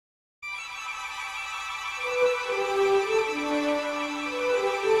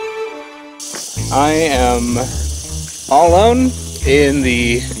I am all alone in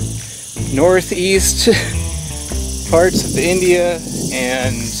the northeast parts of India,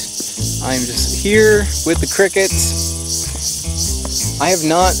 and I'm just here with the crickets. I have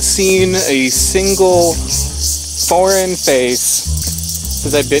not seen a single foreign face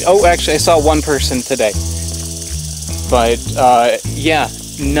since I've been... Oh, actually, I saw one person today. But, yeah,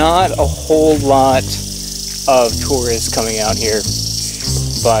 not a whole lot of tourists coming out here.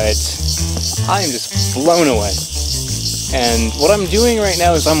 But I am just blown away. And what I'm doing right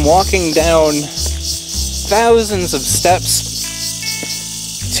now is I'm walking down thousands of steps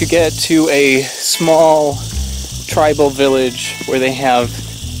to get to a small tribal village where they have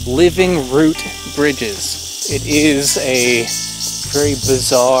living root bridges. It is a very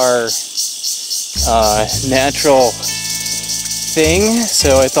bizarre natural thing,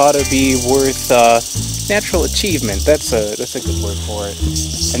 so I thought it would be worth natural achievement. That's a good word for it.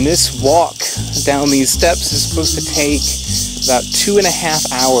 And this walk down these steps is supposed to take about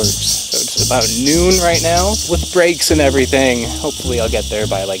 2.5 hours. So it's about noon right now with breaks and everything. Hopefully I'll get there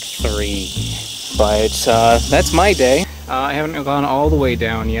by like 3. But that's my day. I haven't gone all the way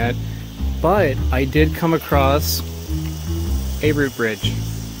down yet, but I did come across a root bridge.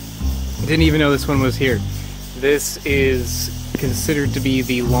 Didn't even know this one was here. This is considered to be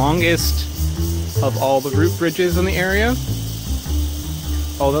the longest of all the root bridges in the area.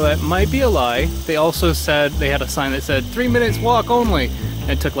 Although that might be a lie. They also said, they had a sign that said 3 minutes walk only. And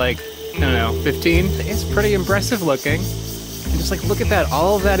it took like, I don't know, 15. It's pretty impressive looking. And just like, look at that.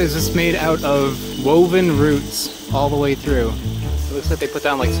 All of that is just made out of woven roots all the way through. It looks like they put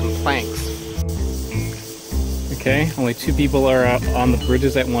down like some planks. Okay, only 2 people are on the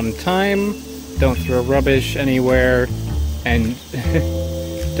bridges at one time. Don't throw rubbish anywhere. And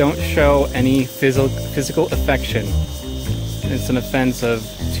don't show any physical affection. It's an offense of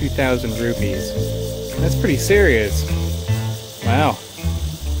 2,000 rupees. That's pretty serious. Wow.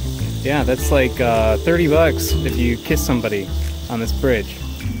 Yeah, that's like 30 bucks if you kiss somebody on this bridge.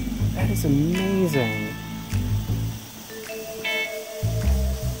 That is amazing.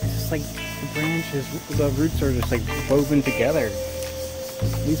 It's just like the branches, the roots are just like woven together.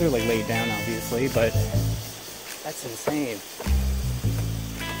 These are like laid down obviously, but that's insane.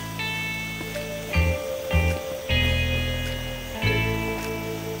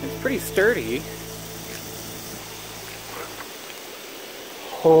 Pretty sturdy.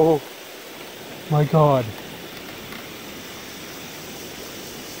 Oh my god.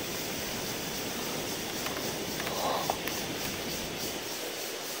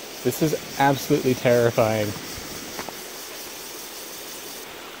 This is absolutely terrifying.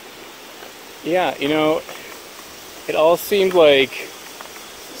 Yeah, you know, it all seemed like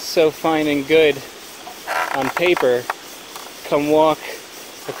so fine and good on paper. Come walk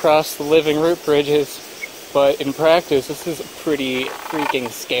across the living root bridges, but in practice this is pretty freaking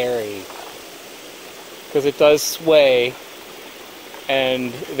scary because it does sway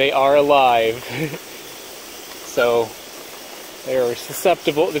and they are alive. So they are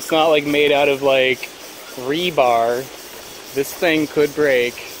susceptible. It's not like made out of like rebar. This thing could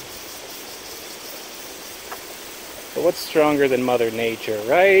break. But what's stronger than Mother Nature,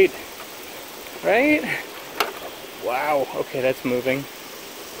 right? Right? Wow, okay, that's moving.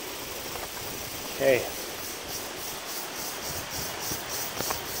 Okay.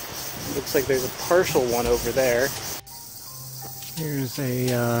 Looks like there's a partial one over there. Here's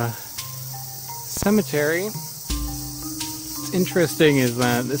a cemetery. What's interesting is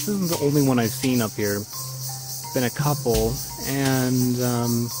that this isn't the only one I've seen up here. Been a couple, and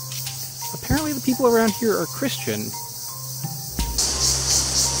apparently the people around here are Christian.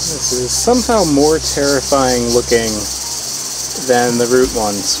 This is somehow more terrifying looking than the root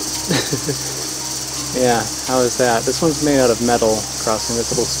ones. Yeah, how is that? This one's made out of metal, crossing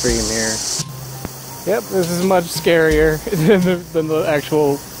this little stream here. Yep, this is much scarier than the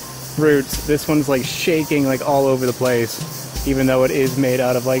actual roots. This one's like shaking like all over the place, even though it is made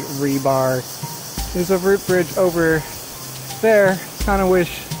out of like rebar. There's a root bridge over there. Kind of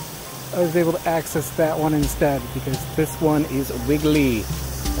wish I was able to access that one instead, because this one is wiggly.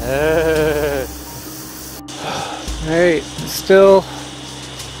 Alright, still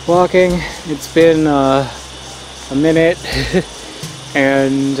walking. It's been a minute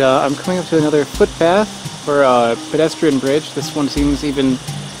and I'm coming up to another footpath or a pedestrian bridge. This one seems even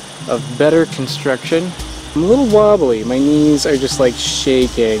of better construction. I'm a little wobbly. My knees are just like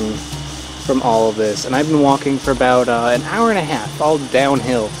shaking from all of this, and I've been walking for about an hour and a half, all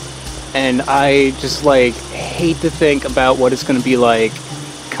downhill, and I just like hate to think about what it's gonna be like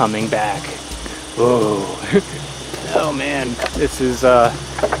coming back. Whoa. Oh man, this is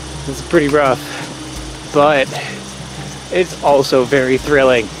It's pretty rough, but it's also very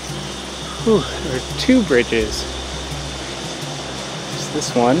thrilling. Whew, there are two bridges. There's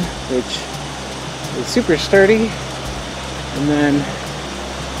this one, which is super sturdy, and then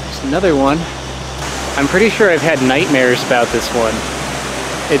there's another one. I'm pretty sure I've had nightmares about this one.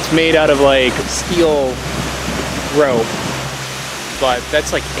 It's made out of like steel rope, but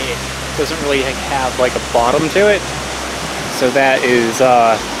that's like it. It doesn't really have like a bottom to it. So that is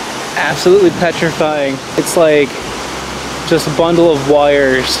absolutely petrifying. It's like just a bundle of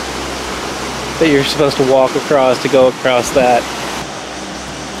wires that you're supposed to walk across to go across that.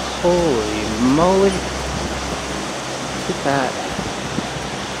 Holy moly. Look at that.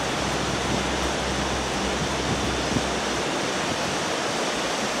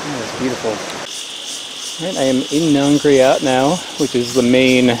 That is beautiful. Alright, I am in Nangriat now, which is the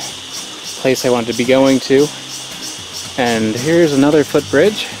main place I wanted to be going to. And here's another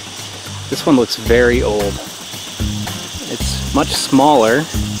footbridge. This one looks very old. It's much smaller.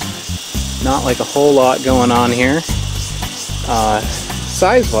 Not like a whole lot going on here,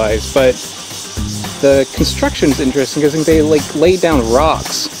 size-wise, but the construction's interesting because they like laid down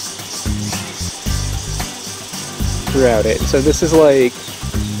rocks throughout it. So this is like,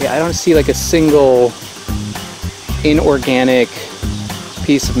 yeah, I don't see like a single inorganic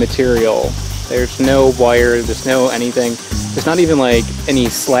piece of material. There's no wire, there's no anything. There's not even like any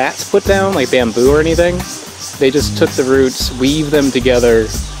slats put down, like bamboo or anything. They just took the roots, weaved them together,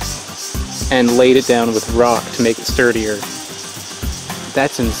 and laid it down with rock to make it sturdier.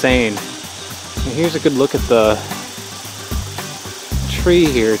 That's insane. And here's a good look at the tree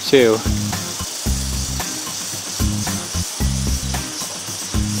here too.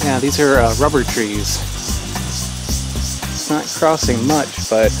 Yeah, these are rubber trees. It's not crossing much,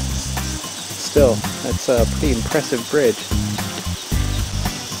 but still, that's a pretty impressive bridge.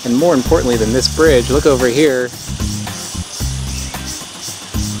 And more importantly than this bridge, look over here.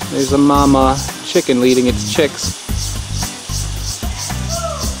 There's a mama chicken leading its chicks.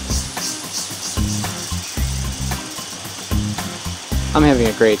 I'm having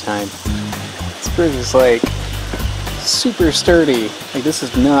a great time. This bridge is like super sturdy. Like this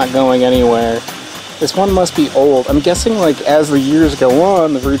is not going anywhere. This one must be old. I'm guessing like as the years go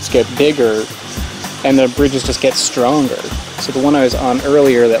on, the roots get bigger and the bridges just get stronger. So the one I was on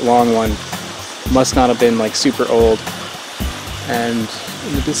earlier, that long one, must not have been like super old. And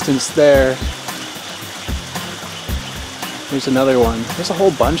in the distance there, there's another one. There's a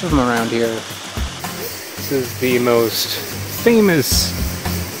whole bunch of them around here. This is the most famous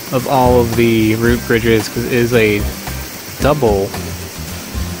of all of the root bridges because it is a double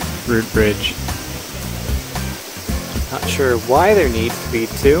root bridge. Not sure why there needs to be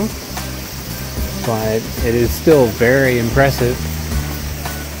two, but it is still very impressive.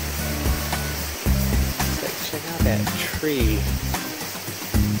 Check out that tree.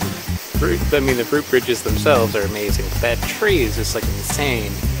 I mean, the root bridges themselves are amazing, but that tree is just like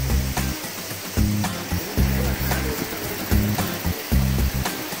insane.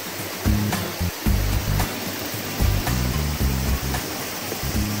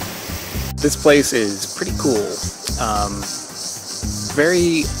 This place is pretty cool.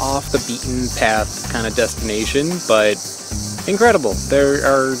 Very off the beaten path kind of destination, but incredible.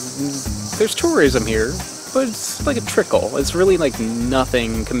 There's tourism here, but it's like a trickle. It's really like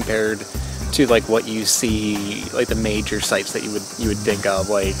nothing compared to like what you see, like the major sites that you would think of,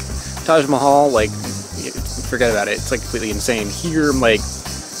 like Taj Mahal. Like, forget about it. It's like completely insane. Here, I'm like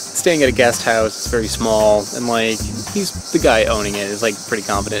staying at a guest house. It's very small, and like he's the guy owning it is like pretty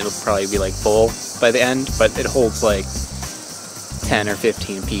confident it'll probably be like full by the end, but it holds like 10 or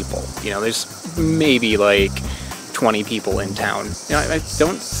 15 people. You know, there's maybe like 20 people in town. You know, I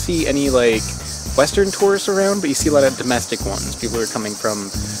don't see any like Western tourists around, but you see a lot of domestic ones. People who are coming from,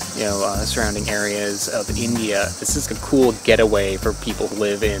 you know, surrounding areas of India. This is a cool getaway for people who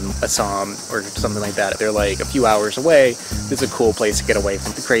live in Assam or something like that. They're like a few hours away. This is a cool place to get away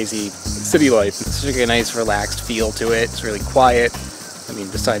from the crazy city life. It's like a nice relaxed feel to it. It's really quiet. I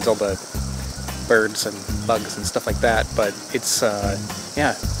mean, besides all the birds and bugs and stuff like that, but it's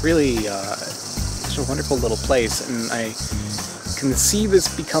yeah, really it's a wonderful little place, and I can see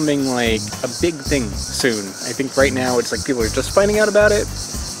this becoming like a big thing soon. I think right now it's like people are just finding out about it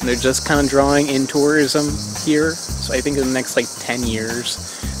and they're just kind of drawing in tourism here. So I think in the next like 10 years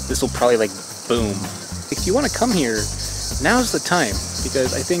this will probably like boom. If you want to come here, now's the time,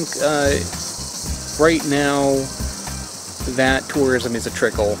 because I think right now that tourism is a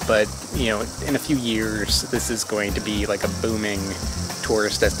trickle, but you know, in a few years this is going to be like a booming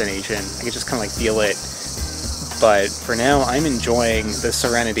tourist destination. I can just kind of like feel it But for now, I'm enjoying the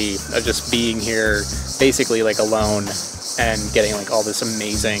serenity of just being here, basically like alone, and getting like all this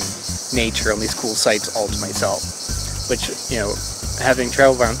amazing nature and these cool sights all to myself. Which, you know, having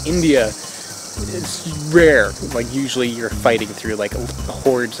traveled around India, it's rare. Like usually you're fighting through like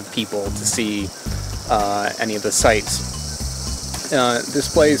hordes of people to see any of the sights.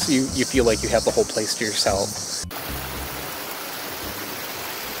 This place, you feel like you have the whole place to yourself.